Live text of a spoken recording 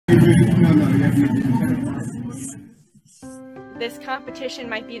This competition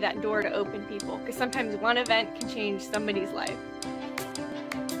might be that door to open people, because sometimes one event can change somebody's life.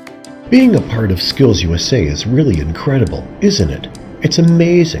 Being a part of SkillsUSA is really incredible, isn't it? It's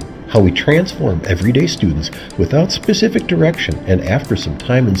amazing how we transform everyday students without specific direction, and after some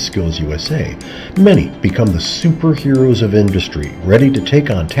time in SkillsUSA, many become the superheroes of industry, ready to take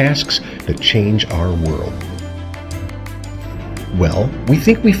on tasks that change our world. Well, we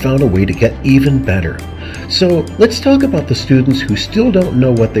think we found a way to get even better. So let's talk about the students who still don't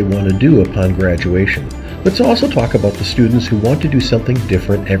know what they want to do upon graduation. Let's also talk about the students who want to do something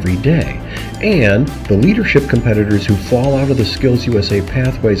different every day, and the leadership competitors who fall out of the SkillsUSA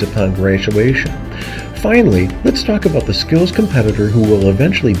pathways upon graduation. Finally, let's talk about the skills competitor who will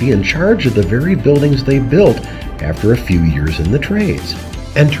eventually be in charge of the very buildings they built after a few years in the trades.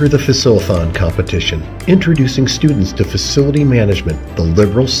 Enter the Facilithon competition, introducing students to facility management, the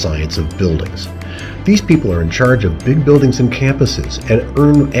liberal science of buildings. These people are in charge of big buildings and campuses and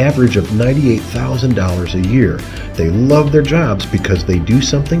earn an average of $98,000 a year. They love their jobs because they do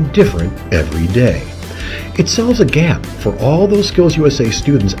something different every day. It solves a gap for all those SkillsUSA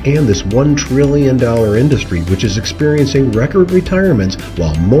students and this $1 trillion industry, which is experiencing record retirements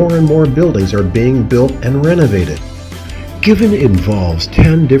while more and more buildings are being built and renovated. Given it involves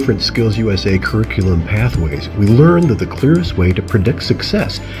 10 different SkillsUSA curriculum pathways, we learned that the clearest way to predict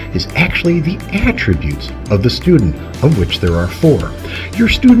success is actually the attributes of the student, of which there are 4. Your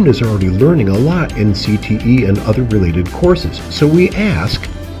student is already learning a lot in CTE and other related courses, so we ask,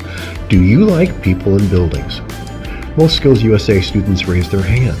 do you like people and buildings? Most SkillsUSA students raise their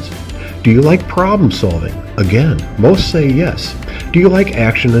hands. Do you like problem solving? Again, most say yes. Do you like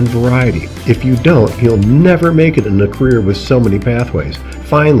action and variety? If you don't, you'll never make it in a career with so many pathways.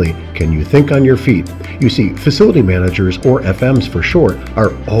 Finally, can you think on your feet? You see, facility managers, or FMs for short,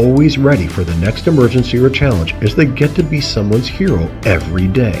 are always ready for the next emergency or challenge as they get to be someone's hero every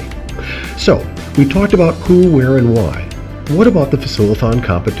day. So, we talked about who, where, and why. What about the Facilithon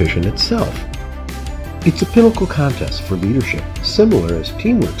competition itself? It's a pinnacle contest for leadership, similar as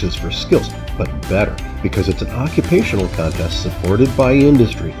Teamworks is for skills, but better because it's an occupational contest supported by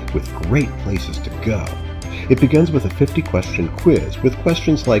industry with great places to go. It begins with a 50-question quiz with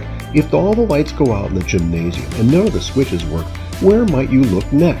questions like, if all the lights go out in the gymnasium and none of the switches work, where might you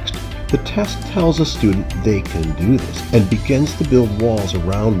look next? The test tells a student they can do this and begins to build walls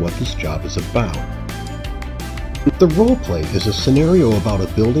around what this job is about. The role play is a scenario about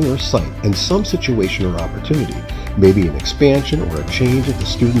a building or site and some situation or opportunity, maybe an expansion or a change that the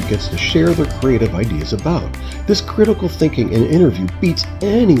student gets to share their creative ideas about. This critical thinking and interview beats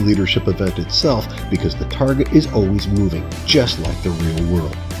any leadership event itself because the target is always moving, just like the real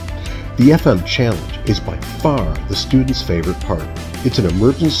world. The FM Challenge is by far the student's favorite part. It's an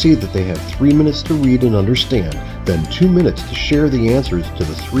emergency that they have 3 minutes to read and understand, then 2 minutes to share the answers to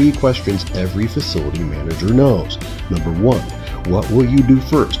the 3 questions every facility manager knows. Number 1, what will you do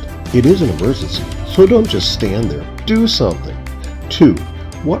first? It is an emergency, so don't just stand there. Do something. 2,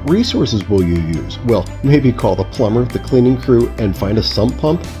 what resources will you use? Well, maybe call the plumber, the cleaning crew, and find a sump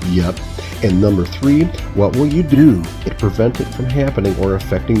pump? Yep. And number 3, what will you do to prevent it from happening or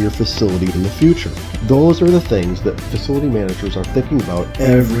affecting your facility in the future? Those are the things that facility managers are thinking about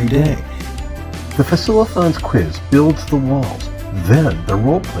every day. The Facilithon's quiz builds the walls. Then the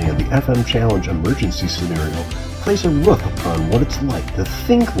role play in the FM Challenge emergency scenario plays a look upon what it's like to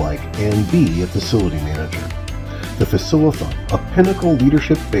think like and be a facility manager. The Facilithon, a pinnacle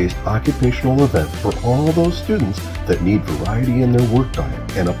leadership-based occupational event for all those students that need variety in their work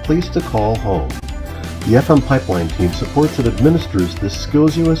diet and a place to call home. The FM Pipeline team supports and administers this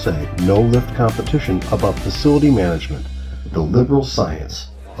SkillsUSA no-lift competition about facility management, the liberal science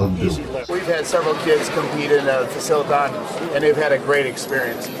of building. We've had several kids compete in a Facilithon and they've had a great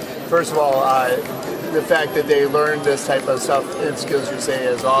experience. First of all, the fact that they learned this type of stuff in SkillsUSA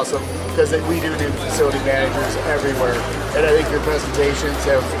is awesome because we do facility managers everywhere. And I think your presentations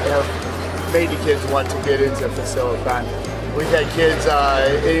have made the kids want to get into Facilithon. We've had kids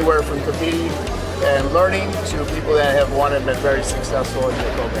anywhere from competing and learning to people that have won and been very successful in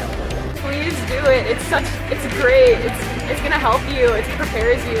the program. Please do it. It's great. It's going to help you. It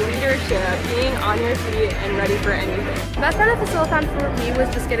prepares you. Leadership, being on your feet and ready for anything. The best part of Facilithon for me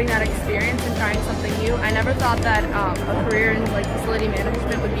was just getting that experience and trying something new. I never thought that a career in facility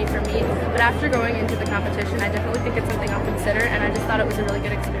management would be for me, but after going into the competition, I definitely think it's something I'll consider, and I just thought it was a really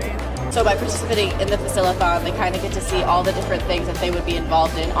good experience. So by participating in the Facilithon, they kind of get to see all the different things that they would be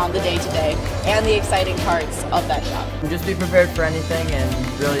involved in on the day-to-day and the exciting parts of that job. Just be prepared for anything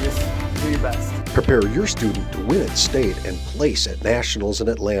and really just do your best. Prepare your student to win at state and place at nationals in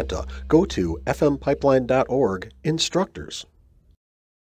Atlanta. Go to fmpipeline.org instructors.